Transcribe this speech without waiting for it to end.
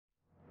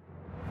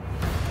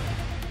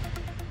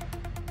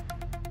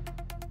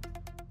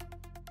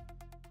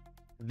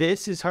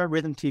This is Heart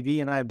Rhythm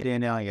TV, and I'm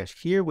Daniel Alyesh,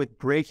 here with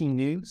breaking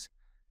news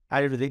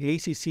out of the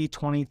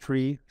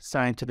ACC.23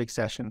 scientific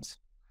sessions.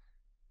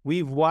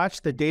 We've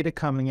watched the data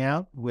coming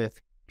out with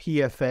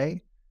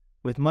PFA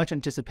with much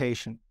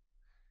anticipation,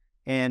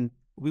 and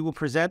we will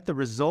present the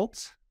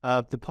results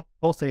of the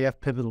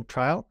PULSED pivotal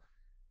trial.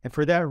 And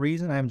for that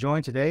reason, I am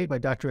joined today by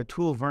Dr.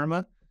 Atul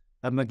Verma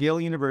of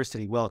McGill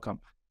University. Welcome.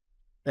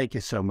 Thank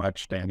you so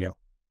much, Daniel.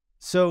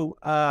 So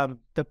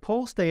the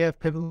PULSED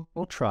pivotal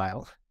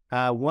trial,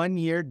 1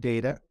 year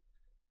data,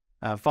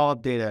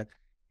 follow-up data,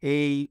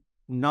 a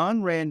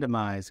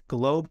non-randomized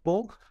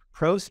global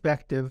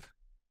prospective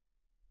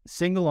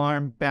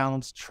single-arm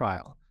balanced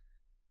trial,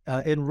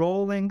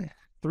 enrolling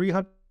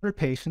 300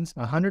 patients,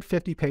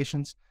 150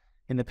 patients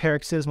in the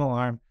paroxysmal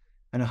arm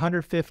and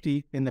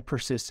 150 in the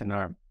persistent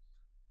arm.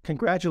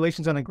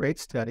 Congratulations on a great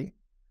study.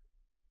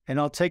 And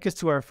I'll take us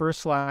to our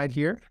first slide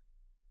here.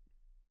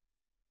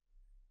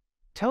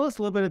 Tell us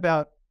a little bit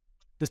about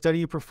the study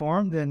you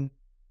performed and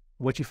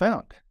what you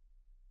found.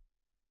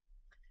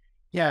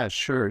 Yeah,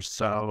 sure.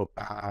 So,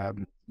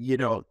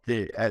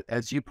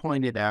 as you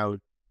pointed out,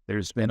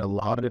 there's been a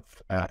lot of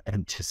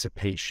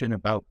anticipation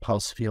about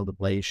pulse field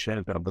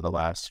ablation over the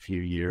last few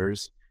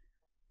years.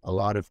 A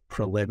lot of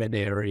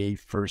preliminary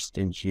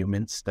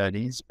first-in-human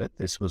studies, but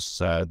this was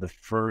the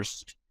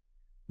first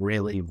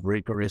really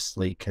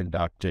rigorously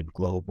conducted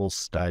global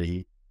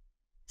study.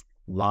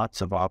 Lots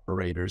of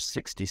operators,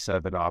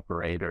 67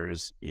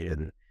 operators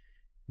in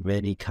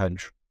many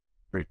countries,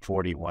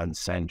 41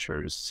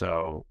 centers.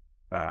 So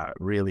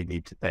really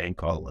need to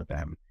thank all of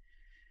them.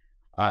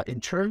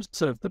 In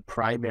terms of the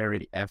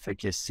primary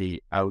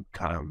efficacy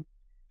outcome,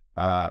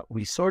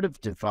 we sort of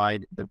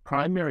divide the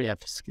primary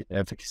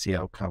efficacy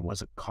outcome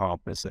was a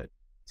composite.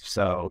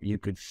 So you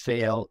could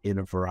fail in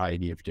a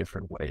variety of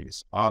different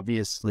ways.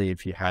 Obviously,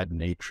 if you had an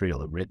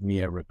atrial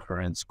arrhythmia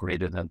recurrence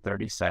greater than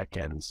 30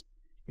 seconds,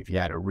 if you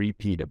had a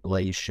repeat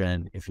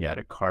ablation, if you had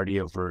a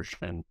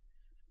cardioversion,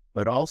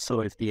 but also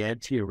if the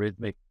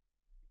antiarrhythmic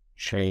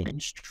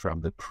changed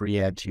from the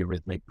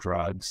pre-antiarrhythmic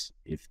drugs,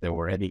 if there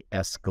were any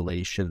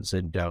escalations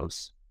in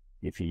dose,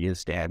 if you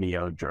used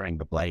amio during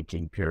the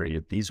blanking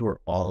period, these were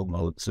all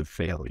modes of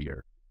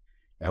failure.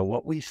 Now,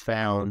 what we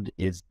found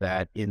is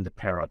that in the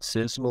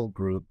paroxysmal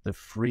group, the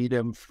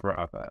freedom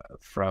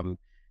from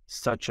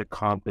such a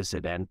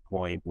composite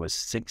endpoint was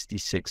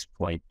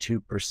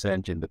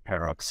 66.2% in the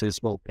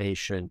paroxysmal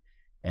patient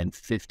and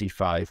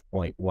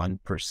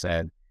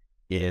 55.1%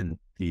 in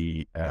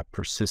the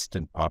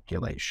persistent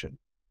population.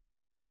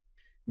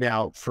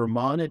 Now, for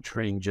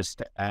monitoring, just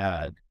to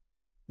add,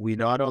 we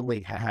not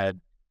only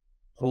had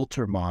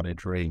Holter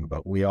monitoring,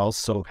 but we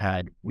also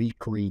had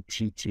weekly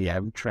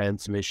TTM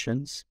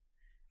transmissions.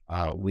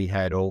 We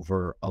had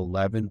over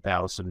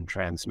 11,000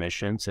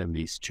 transmissions in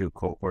these two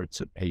cohorts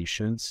of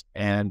patients,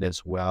 and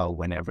as well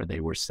whenever they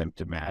were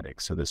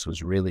symptomatic. So this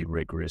was really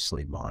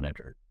rigorously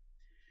monitored.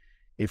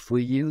 If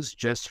we use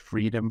just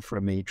freedom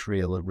from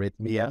atrial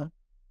arrhythmia,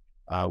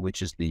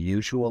 which is the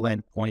usual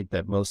endpoint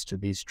that most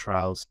of these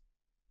trials,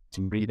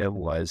 freedom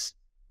was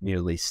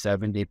nearly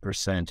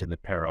 70% in the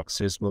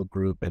paroxysmal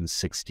group and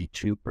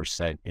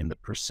 62% in the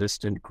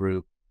persistent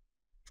group.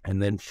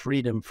 And then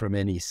freedom from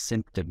any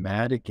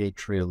symptomatic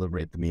atrial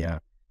arrhythmia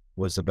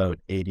was about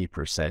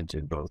 80%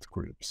 in both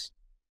groups.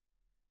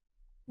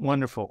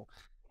 Wonderful.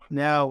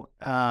 Now,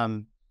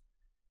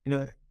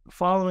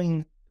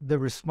 following the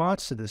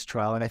response to this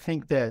trial, and I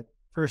think that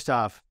first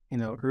off,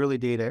 early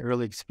data,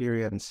 early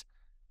experience,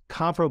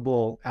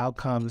 comparable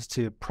outcomes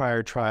to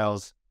prior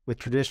trials with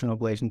traditional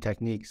ablation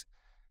techniques.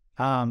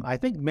 I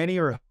think many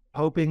are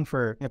hoping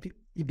for, the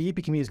EP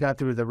community has gone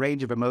through the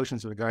range of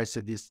emotions with regards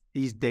to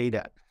these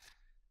data.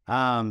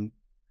 And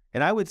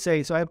I would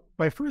say,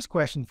 my first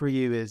question for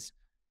you is,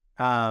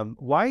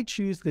 why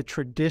choose the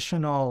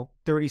traditional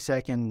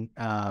 30-second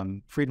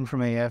freedom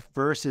from AF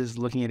versus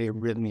looking at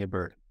arrhythmia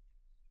burden?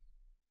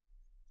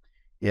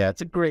 Yeah,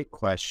 it's a great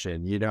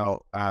question.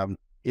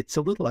 It's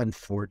a little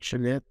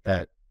unfortunate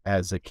that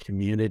as a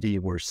community,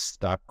 we're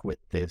stuck with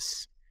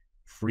this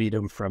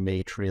freedom from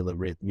atrial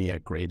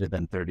arrhythmia greater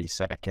than 30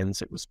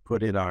 seconds. It was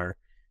put in our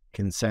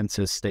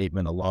consensus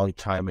statement a long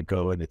time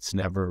ago, and it's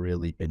never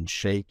really been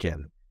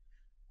shaken.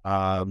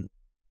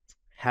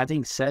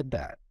 Having said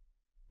that,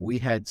 we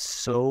had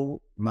so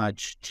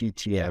much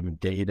TTM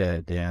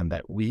data, Dan,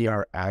 that we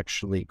are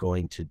actually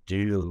going to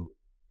do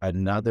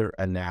another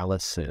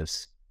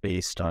analysis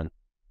based on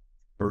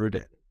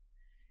burden.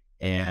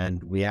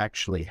 And we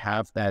actually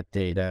have that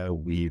data.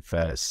 We've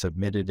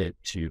submitted it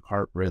to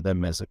Heart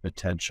Rhythm as a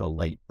potential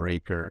late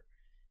breaker.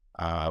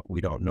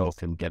 We don't know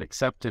if it'll get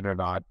accepted or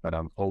not, but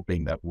I'm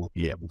hoping that we'll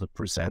be able to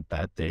present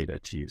that data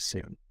to you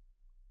soon.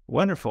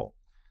 Wonderful.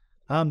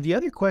 The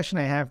other question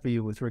I have for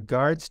you with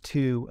regards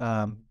to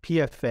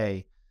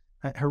PFA,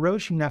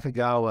 Hiroshi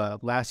Nakagawa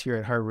last year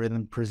at Heart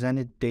Rhythm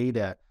presented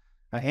data,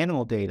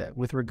 animal data,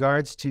 with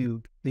regards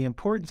to the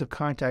importance of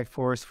contact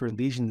force for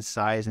lesion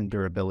size and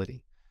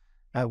durability.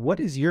 What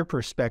is your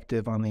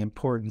perspective on the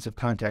importance of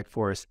contact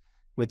force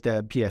with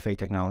the PFA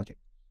technology?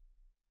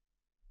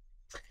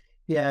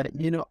 Yeah,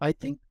 I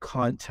think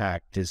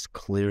contact is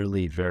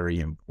clearly very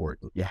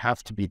important. You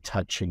have to be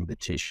touching the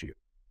tissue.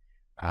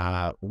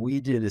 We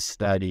did a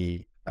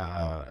study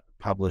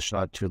published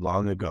not too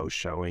long ago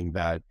showing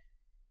that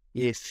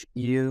if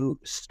you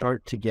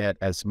start to get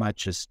as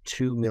much as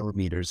 2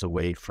 millimeters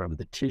away from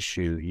the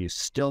tissue, you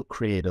still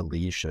create a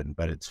lesion,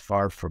 but it's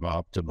far from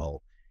optimal.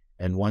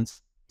 And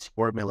once it's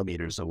 4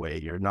 millimeters away,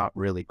 you're not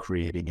really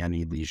creating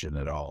any lesion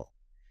at all.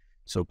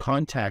 So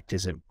contact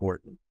is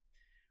important.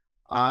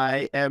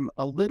 I am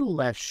a little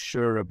less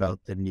sure about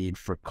the need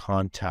for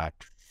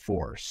contact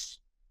force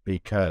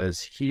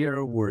because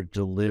here we're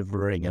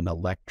delivering an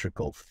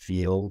electrical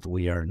field.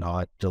 We are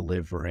not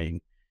delivering,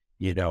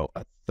 a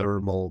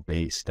thermal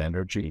based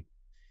energy.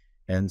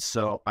 And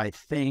so I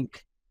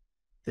think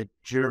the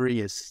jury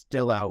is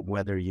still out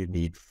whether you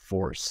need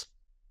force,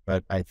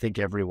 but I think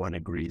everyone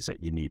agrees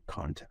that you need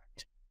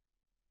contact.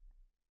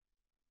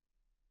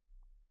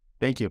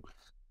 Thank you.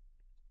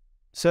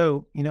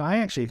 So, I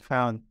actually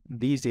found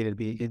these data to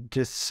be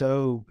just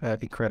so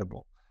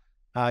incredible.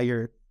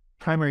 Your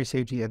primary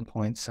safety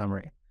endpoint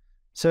summary.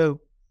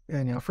 So,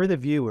 for the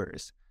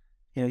viewers,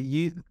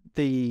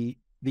 the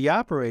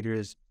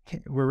operators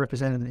were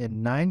represented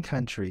in 9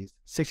 countries,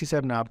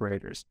 67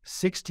 operators,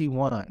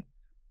 61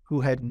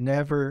 who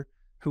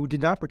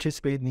did not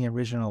participate in the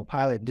original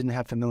pilot and didn't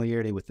have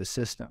familiarity with the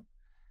system.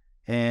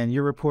 And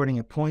you're reporting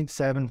a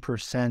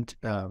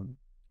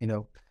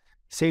 0.7%,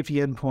 safety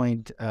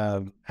endpoint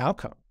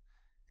outcome.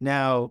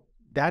 Now,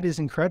 that is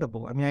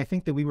incredible. I mean, I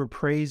think that we were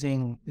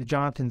praising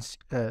Jonathan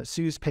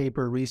Sue's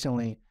paper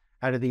recently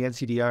out of the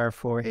NCDR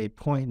for a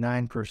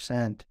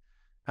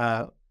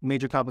 0.9%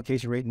 major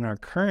complication rate in our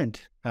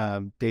current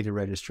data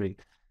registry.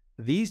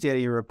 These data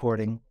you're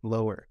reporting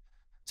lower.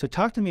 So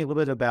talk to me a little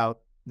bit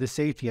about the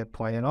safety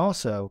endpoint and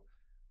also,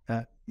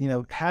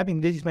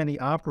 having these many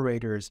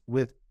operators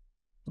with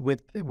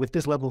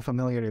this level of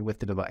familiarity with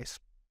the device.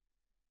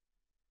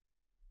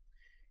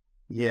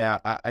 Yeah,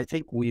 I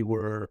think we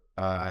were,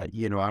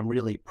 I'm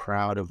really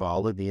proud of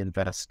all of the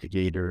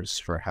investigators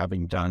for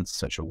having done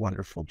such a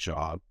wonderful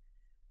job.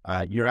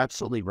 You're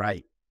absolutely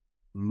right.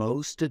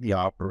 Most of the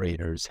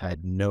operators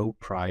had no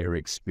prior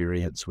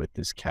experience with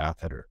this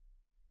catheter.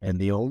 And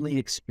the only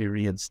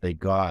experience they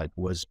got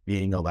was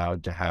being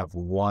allowed to have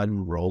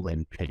one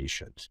roll-in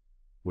patient,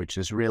 which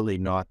is really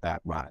not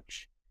that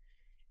much.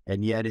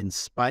 And yet, in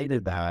spite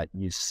of that,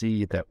 you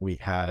see that we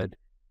had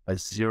a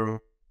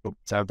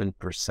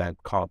 0.7%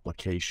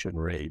 complication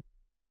rate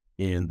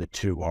in the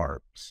 2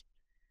 arms.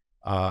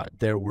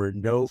 There were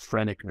no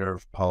phrenic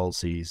nerve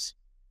palsies.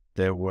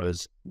 There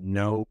was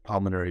no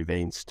pulmonary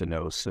vein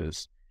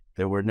stenosis.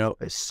 There were no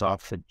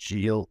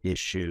esophageal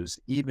issues,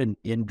 even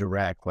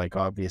indirect, like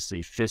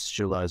obviously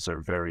fistulas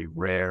are very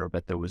rare,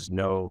 but there was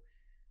no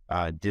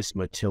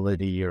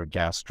dysmotility or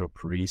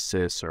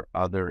gastroparesis or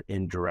other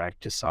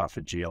indirect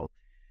esophageal.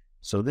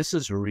 So this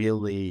is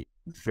really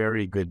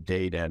very good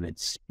data, and it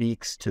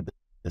speaks to the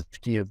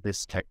safety of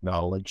this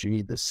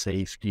technology, the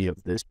safety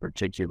of this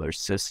particular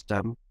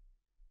system,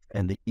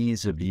 and the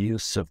ease of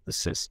use of the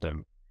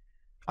system.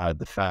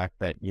 The fact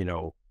that,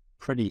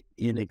 pretty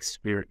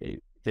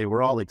inexperienced, they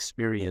were all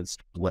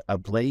experienced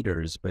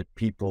ablaters, but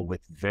people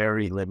with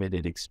very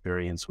limited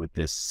experience with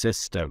this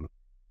system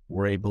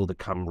were able to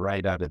come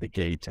right out of the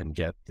gate and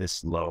get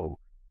this low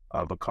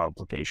of a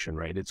complication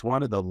rate. It's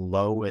one of the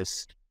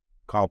lowest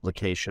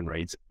complication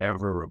rates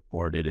ever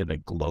reported in a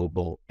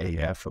global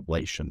AF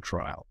ablation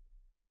trial.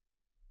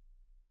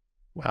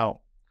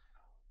 Wow.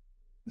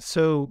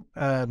 So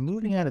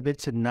moving on a bit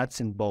to nuts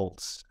and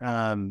bolts,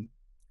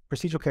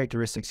 procedural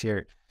characteristics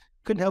here.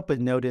 Couldn't help but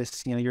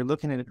notice, you're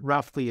looking at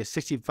roughly a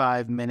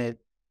 65-minute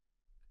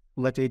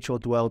left atrial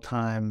dwell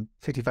time,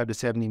 65 to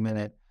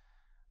 70-minute.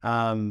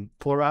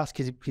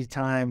 Fluoroscopy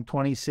time,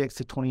 26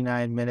 to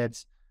 29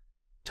 minutes.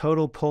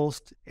 Total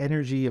pulsed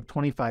energy of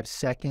 25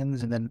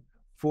 seconds, and then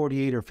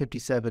 48 or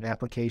 57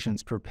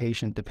 applications per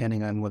patient,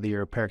 depending on whether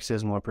you're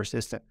paroxysmal or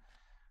persistent.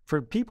 For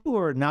people who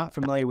are not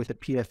familiar with the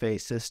PFA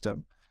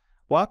system,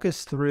 walk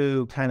us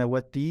through kind of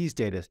what these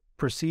data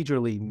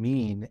procedurally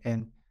mean.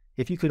 And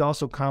if you could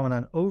also comment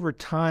on over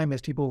time,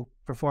 as people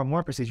perform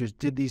more procedures,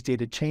 did these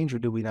data change or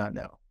do we not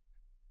know?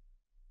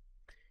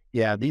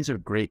 Yeah, these are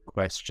great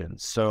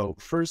questions. So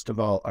first of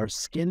all, our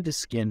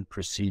skin-to-skin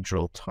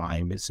procedural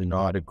time is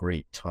not a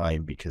great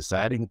time because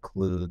that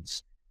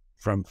includes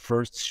from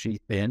first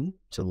sheath in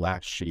to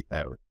last sheath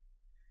out.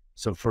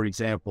 So for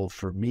example,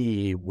 for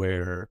me,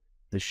 where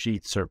the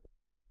sheaths are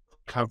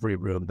recovery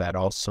room, that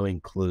also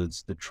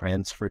includes the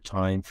transfer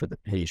time for the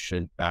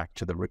patient back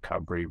to the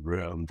recovery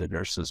room, the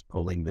nurses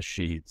pulling the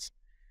sheets.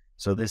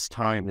 So this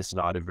time is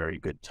not a very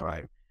good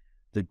time.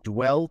 The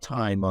dwell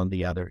time, on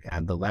the other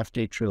hand, the left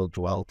atrial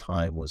dwell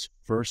time was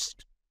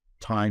first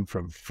time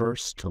from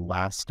first to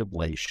last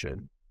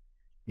ablation.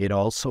 It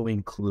also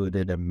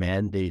included a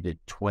mandated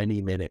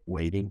 20-minute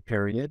waiting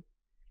period,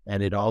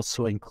 and it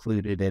also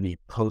included any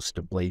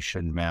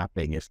post-ablation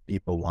mapping if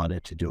people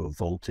wanted to do a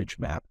voltage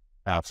map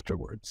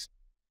afterwards.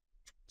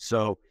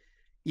 So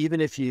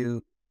even if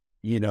you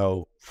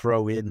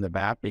throw in the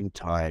mapping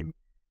time,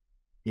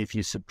 if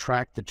you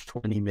subtract the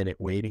 20-minute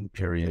waiting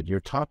period, you're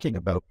talking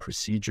about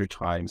procedure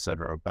times that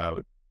are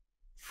about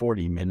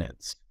 40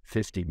 minutes,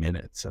 50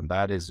 minutes. And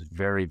that is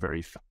very,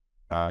 very fast.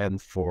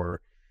 And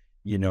for,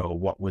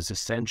 what was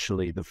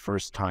essentially the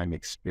first time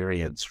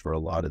experience for a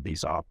lot of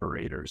these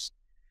operators.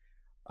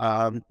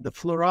 The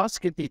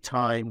fluoroscopy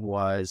time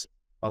was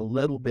a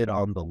little bit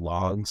on the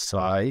long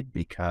side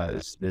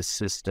because this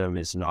system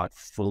is not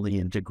fully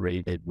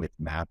integrated with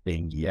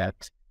mapping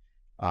yet.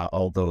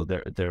 Although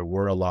there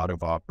were a lot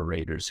of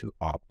operators who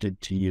opted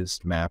to use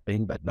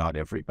mapping, but not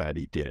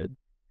everybody did.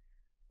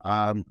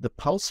 The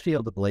pulse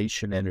field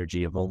ablation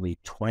energy of only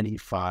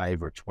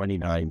 25 or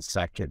 29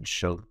 seconds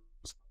shows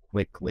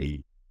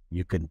quickly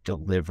you can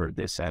deliver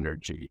this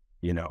energy.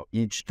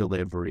 Each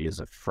delivery is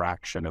a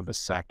fraction of a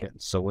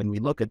second. So when we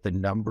look at the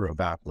number of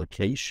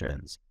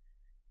applications,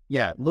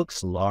 yeah, it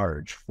looks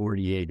large,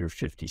 48 or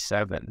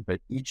 57,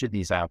 but each of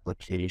these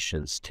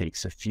applications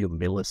takes a few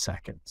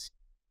milliseconds.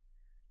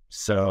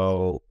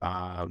 So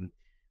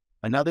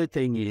another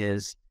thing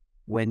is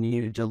when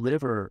you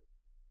deliver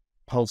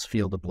pulse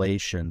field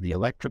ablation, the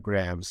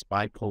electrograms,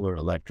 bipolar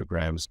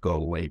electrograms, go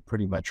away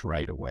pretty much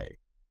right away.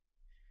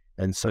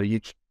 And so you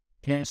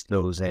can't use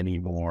those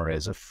anymore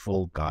as a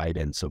full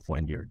guidance of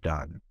when you're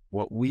done.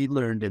 What we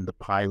learned in the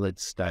pilot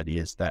study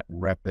is that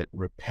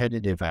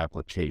repetitive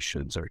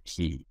applications are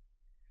key.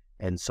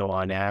 And so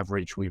on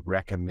average, we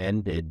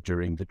recommended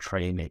during the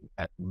training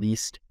at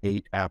least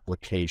 8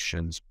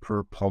 applications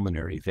per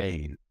pulmonary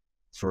vein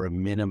for a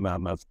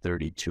minimum of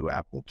 32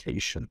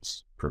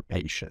 applications per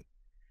patient.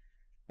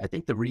 I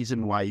think the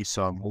reason why you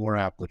saw more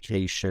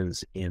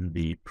applications in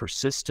the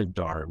persistent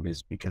arm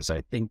is because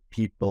I think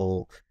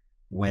people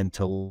went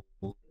a little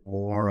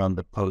more on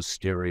the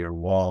posterior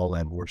wall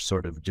and were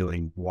sort of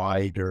doing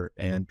wider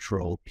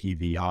antral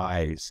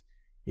PVIs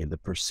in the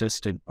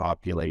persistent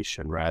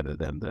population rather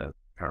than the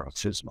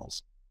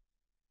paroxysmals.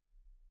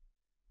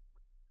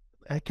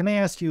 Can I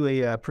ask you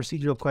a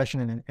procedural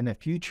question in a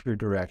future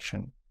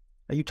direction?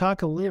 You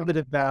talk a little bit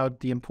about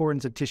the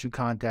importance of tissue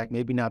contact,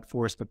 maybe not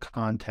force, but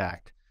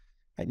contact.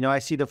 I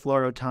see the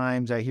fluoro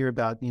times, I hear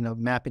about,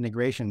 map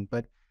integration,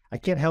 but I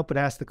can't help but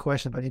ask the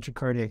question about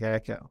intracardiac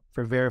echo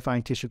for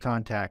verifying tissue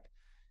contact.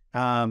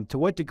 To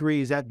what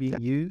degree is that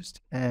being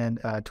used, and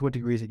to what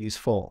degree is it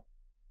useful?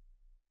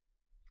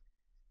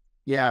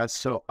 Yeah,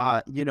 so,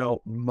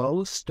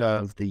 most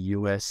of the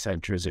U.S.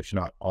 centers, if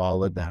not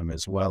all of them,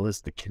 as well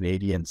as the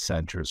Canadian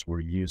centers, were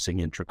using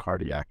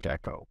intracardiac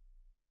echo.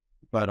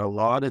 But a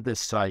lot of the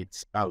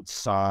sites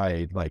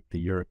outside, like the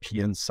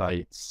European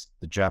sites,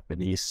 the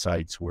Japanese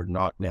sites, were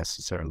not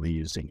necessarily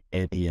using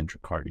any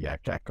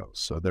intracardiac echo.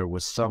 So there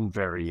was some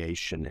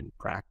variation in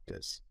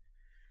practice.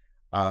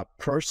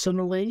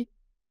 Personally,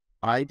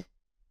 I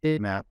did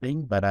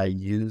mapping, but I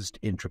used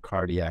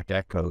intracardiac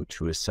echo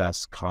to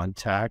assess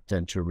contact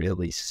and to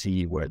really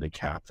see where the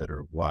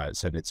catheter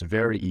was. And it's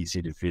very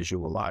easy to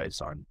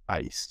visualize on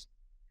ice.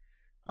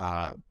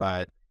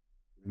 But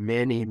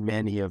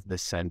many of the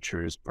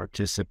centers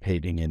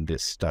participating in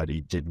this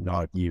study did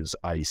not use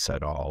ice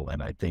at all.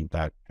 And I think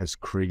that has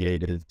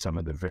created some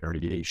of the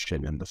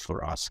variation in the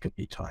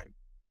fluoroscopy time.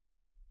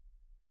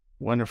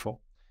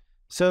 Wonderful.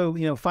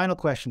 So, final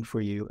question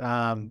for you.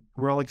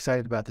 We're all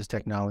excited about this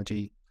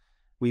technology.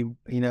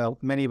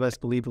 Many of us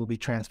believe it will be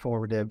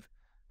transformative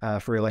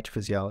for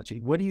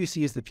electrophysiology. What do you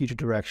see as the future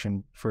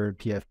direction for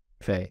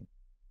PFA?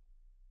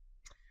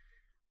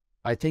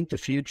 I think the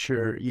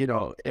future,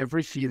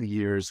 every few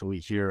years we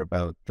hear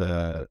about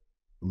the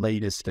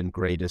latest and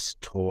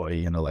greatest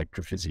toy in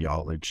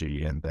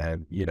electrophysiology, and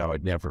then,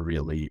 it never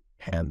really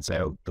pans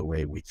out the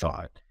way we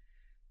thought.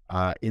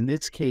 In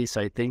this case,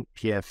 I think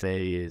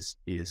PFA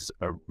is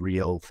a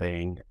real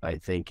thing. I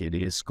think it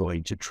is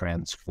going to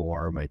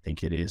transform. I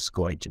think it is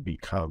going to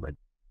become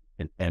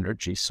an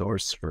energy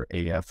source for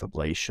AF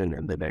ablation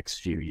in the next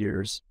few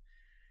years.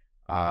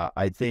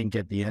 I think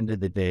at the end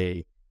of the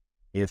day,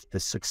 if the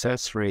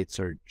success rates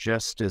are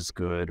just as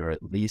good or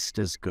at least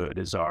as good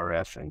as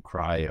RF and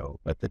cryo,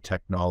 but the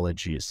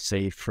technology is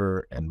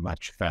safer and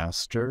much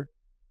faster,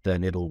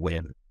 then it'll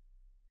win.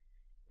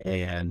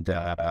 And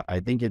I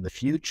think in the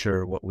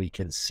future, what we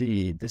can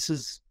see, this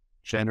is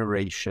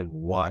generation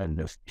 1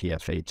 of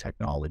PFA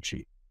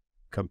technology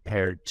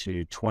compared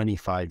to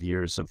 25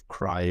 years of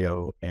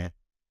cryo and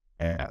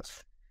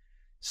RF.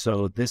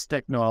 So this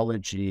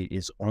technology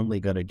is only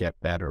going to get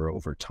better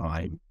over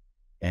time.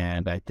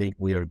 And I think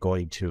we are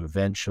going to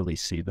eventually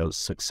see those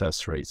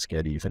success rates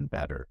get even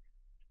better.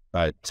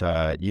 But,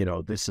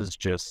 this is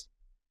just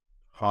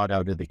hot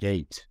out of the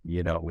gate,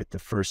 with the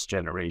first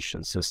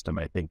generation system.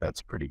 I think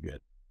that's pretty good.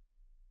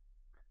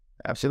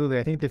 Absolutely.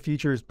 I think the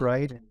future is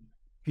bright, and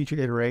future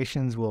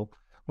iterations will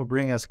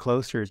bring us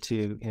closer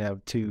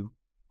to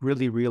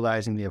really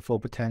realizing the full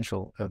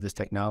potential of this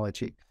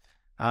technology.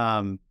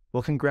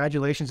 Well,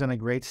 congratulations on a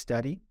great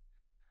study.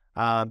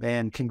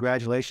 And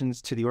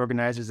congratulations to the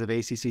organizers of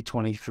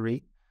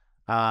ACC.23.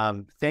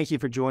 Thank you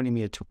for joining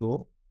me,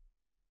 Atul.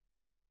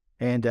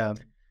 And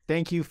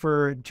thank you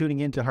for tuning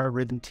in to Heart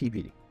Rhythm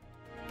TV.